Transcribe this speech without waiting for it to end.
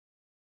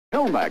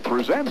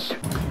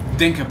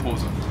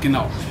Denkerpose,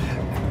 genau.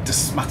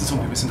 Das macht es auch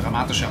ein bisschen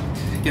dramatischer.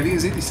 Ja, wie ihr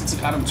seht, ich sitze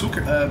gerade im Zug,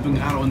 bin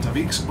gerade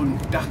unterwegs und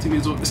dachte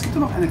mir so, es gibt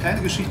ja noch eine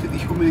kleine Geschichte, die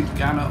ich unbedingt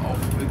gerne auf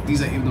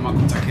dieser Ebene mal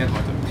kurz erklären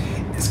wollte.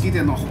 Es geht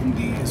ja noch um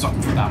die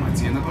Socken von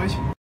damals, ihr erinnert euch?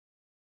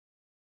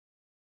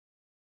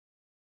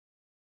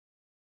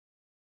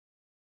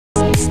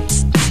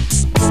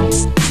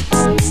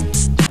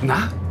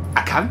 Na,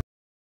 erkannt?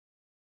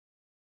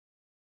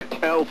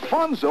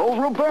 Alfonso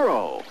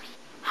Ribeiro.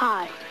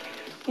 Hi.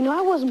 You know,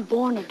 I wasn't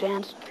born a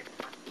dancer.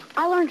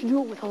 I learned to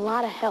do it with a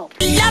lot of help.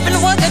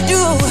 Loving what I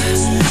do,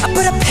 I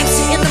put a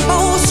Pepsi in the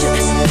motion,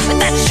 but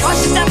that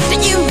choice is up to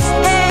you.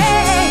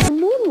 Hey. The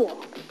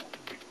moonwalk.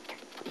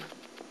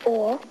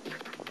 Or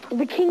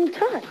the king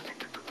tut.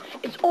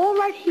 It's all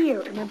right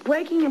here in my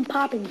breaking and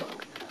popping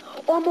book.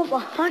 Almost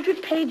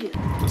 100 pages.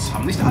 Das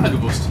haben nicht alle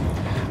gewusst.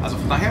 Also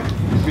von daher,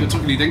 wieder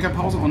zurück in die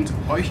Denkerpause und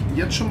euch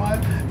jetzt schon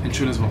mal ein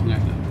schönes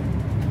Wochenende.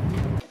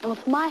 And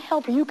with my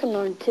help, you can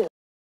learn too.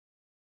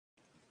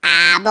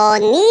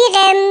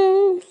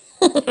 Abonnieren!